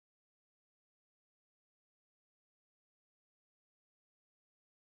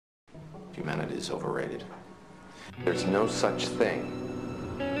Humanity is overrated. There's no such thing.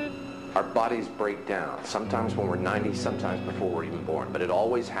 Our bodies break down, sometimes when we're 90, sometimes before we're even born, but it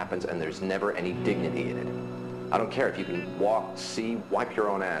always happens and there's never any dignity in it. I don't care if you can walk, see, wipe your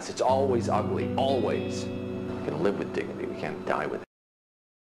own ass. It's always ugly, always. We can live with dignity, we can't die with it.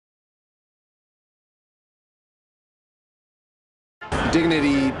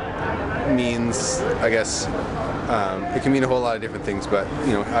 Dignity means, I guess, it can mean a whole lot of different things, but,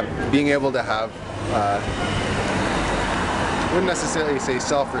 you know, being able to have, I wouldn't necessarily say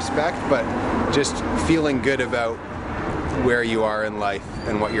self-respect, but just feeling good about where you are in life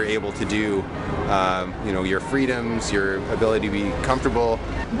and what you're able to do, you know, your freedoms, your ability to be comfortable.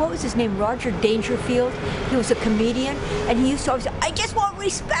 What was his name? Roger Dangerfield. He was a comedian, and he used to always say, I just want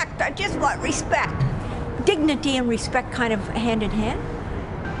respect, I just want respect. Dignity and respect kind of hand in hand.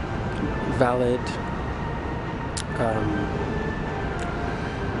 Valid,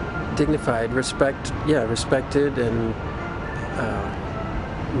 dignified, respected and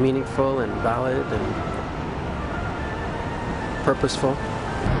meaningful and valid and purposeful.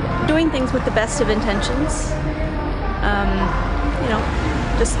 Doing things with the best of intentions, you know,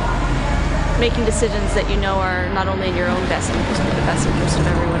 just making decisions that you know are not only in your own best interest, but the best interest of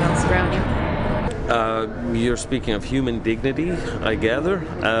everyone else around you. You're speaking of human dignity, I gather,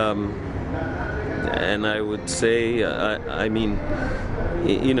 and I would say, I mean,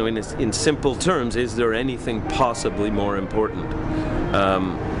 you know, in simple terms, is there anything possibly more important?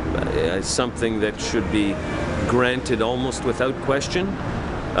 Something that should be granted almost without question.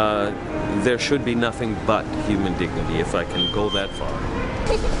 There should be nothing but human dignity, if I can go that far.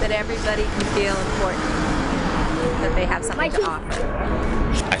 That everybody can feel important, that they have something to offer.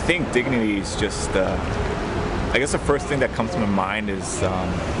 I think dignity is just, I guess the first thing that comes to my mind is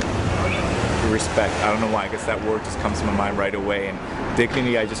respect. I don't know why, I guess that word just comes to my mind right away. And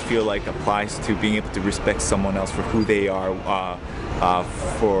dignity, I just feel like applies to being able to respect someone else for who they are,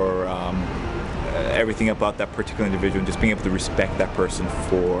 for everything about that particular individual, and just being able to respect that person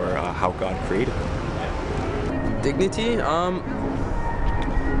for how God created them. Dignity? I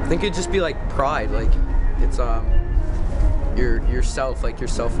think it'd just be like pride, like it's yourself, like your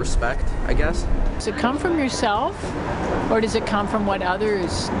self-respect, I guess. Does it come from yourself, or does it come from what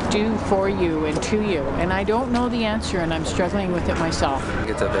others do for you and to you? And I don't know the answer, and I'm struggling with it myself. I think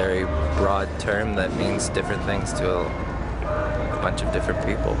it's a very broad term that means different things to a bunch of different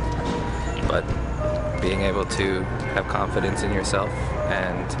people. But being able to have confidence in yourself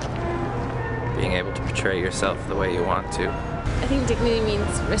and being able to portray yourself the way you want to. I think dignity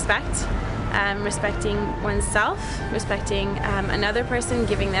means respect. Respecting oneself, respecting another person,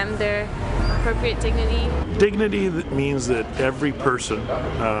 giving them their appropriate dignity. Dignity means that every person,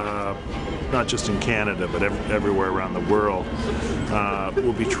 not just in Canada, but everywhere around the world,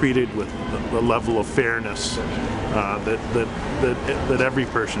 will be treated with the level of fairness that every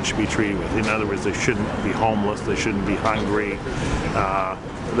person should be treated with. In other words, they shouldn't be homeless, they shouldn't be hungry,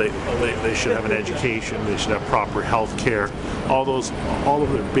 they should have an education, they should have proper health care. All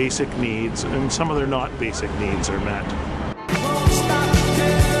of their basic needs, and some of their not basic needs, are met.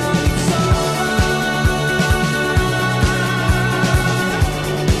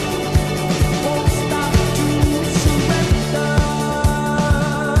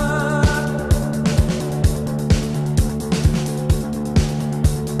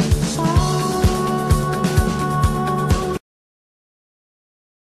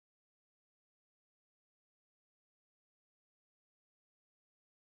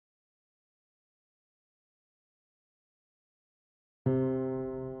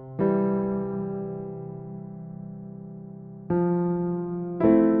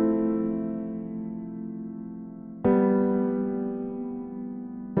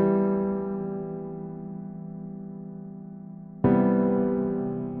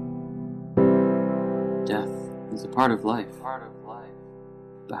 Death is a part of life.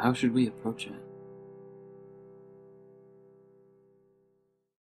 But how should we approach it?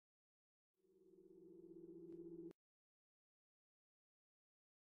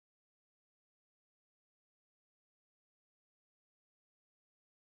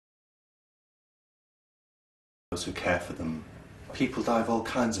 Those who care for them. People die of all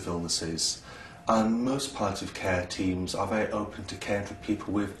kinds of illnesses, and most palliative care teams are very open to caring for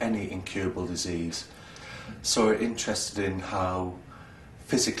people with any incurable disease. So we're interested in how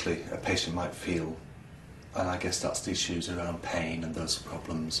physically a patient might feel, and I guess that's the issues around pain and those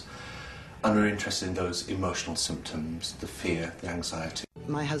problems. And we're interested in those emotional symptoms, the fear, the anxiety.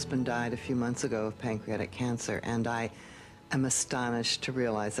 My husband died a few months ago of pancreatic cancer, and I am astonished to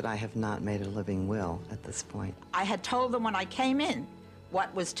realize that I have not made a living will at this point. I had told them when I came in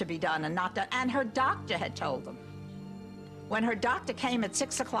what was to be done and not done, and her doctor had told them. When her doctor came at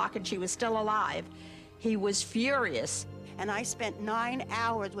 6 o'clock and she was still alive, he was furious. And I spent 9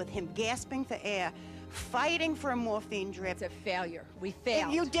 hours with him gasping for air, fighting for a morphine drip. It's a failure. We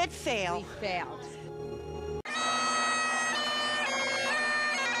failed. You did fail. We failed.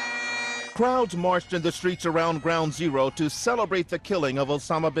 Crowds marched in the streets around Ground Zero to celebrate the killing of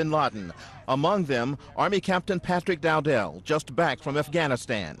Osama bin Laden. Among them, Army Captain Patrick Dowdell, just back from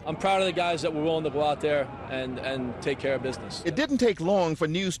Afghanistan. I'm proud of the guys that were willing to go out there and take care of business. It didn't take long for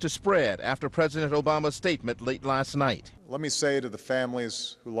news to spread after President Obama's statement late last night. Let me say to the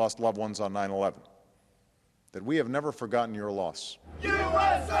families who lost loved ones on 9/11 that we have never forgotten your loss.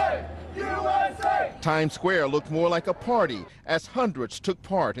 USA! USA! Times Square looked more like a party as hundreds took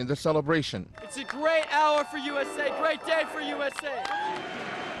part in the celebration. It's a great hour for USA, great day for USA.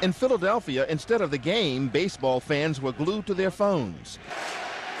 In Philadelphia, instead of the game, baseball fans were glued to their phones.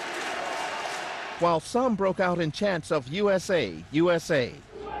 While some broke out in chants of USA, USA.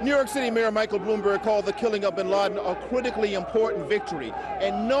 New York City Mayor Michael Bloomberg called the killing of bin Laden a critically important victory,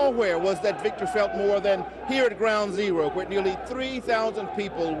 and nowhere was that victory felt more than here at Ground Zero, where nearly 3,000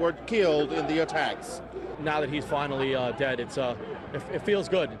 people were killed in the attacks. Now that he's finally dead, it feels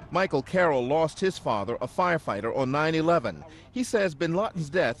good. Michael Carroll lost his father, a firefighter, on 9/11. He says bin Laden's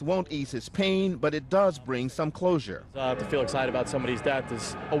death won't ease his pain, but it does bring some closure. To feel excited about somebody's death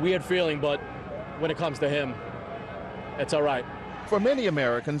is a weird feeling, but when it comes to him, it's all right. For many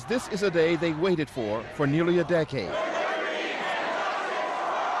Americans, this is a day they waited for nearly a decade.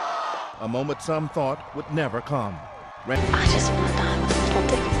 A moment some thought would never come. I just want to die with a little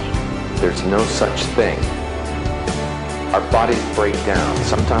dignity. There's no such thing. Our bodies break down,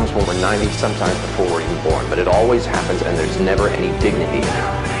 sometimes when we're 90, sometimes before we're even born, but it always happens and there's never any dignity in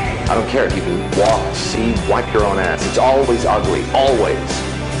it. I don't care if you can walk, see, wipe your own ass. It's always ugly, always.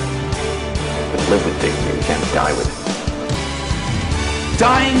 But live with dignity, you can't die with it.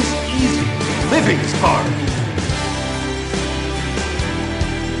 Dying's easy, living's hard.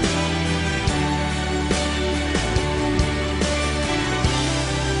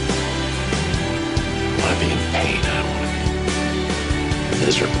 I want to be in pain, I don't want to be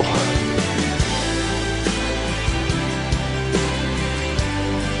miserable.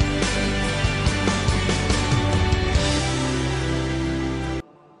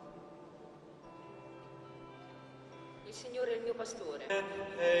 Il Signore è il mio pastore.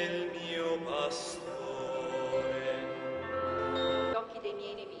 È il mio pastore. Gli occhi dei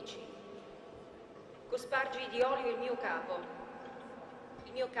miei nemici. Cospargi di olio il mio capo.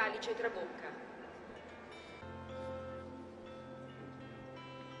 Il mio calice trabocca.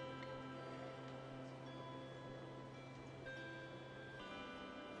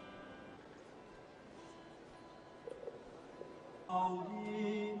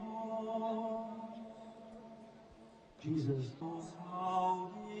 Jesus.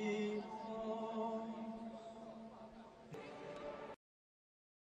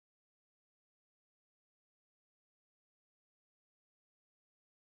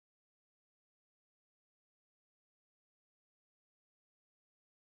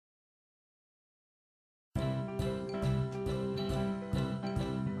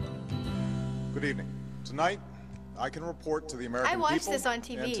 Good evening. Tonight, I can report to the American people this on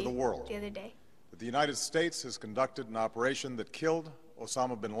TV and to the world the other day. that the United States has conducted an operation that killed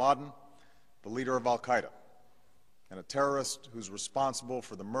Osama bin Laden, the leader of Al-Qaeda, and a terrorist who's responsible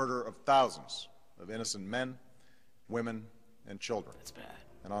for the murder of thousands of innocent men, women, and children. That's bad.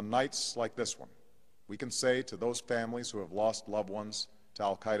 And on nights like this one, we can say to those families who have lost loved ones to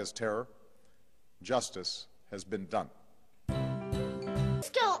Al-Qaeda's terror, justice has been done.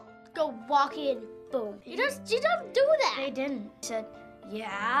 Just don't go walking and boom. You don't do that. They didn't. He said,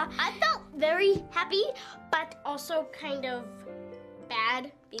 yeah. I felt very happy, but also kind of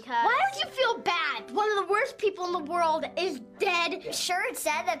bad because... Why would you feel bad? One of the worst people in the world is dead. Sure, it's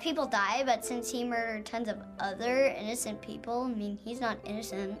sad that people die, but since he murdered tons of other innocent people, I mean, he's not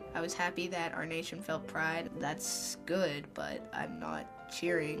innocent. I was happy that our nation felt pride. That's good, but I'm not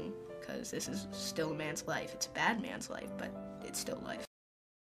cheering because this is still a man's life. It's a bad man's life, but it's still life.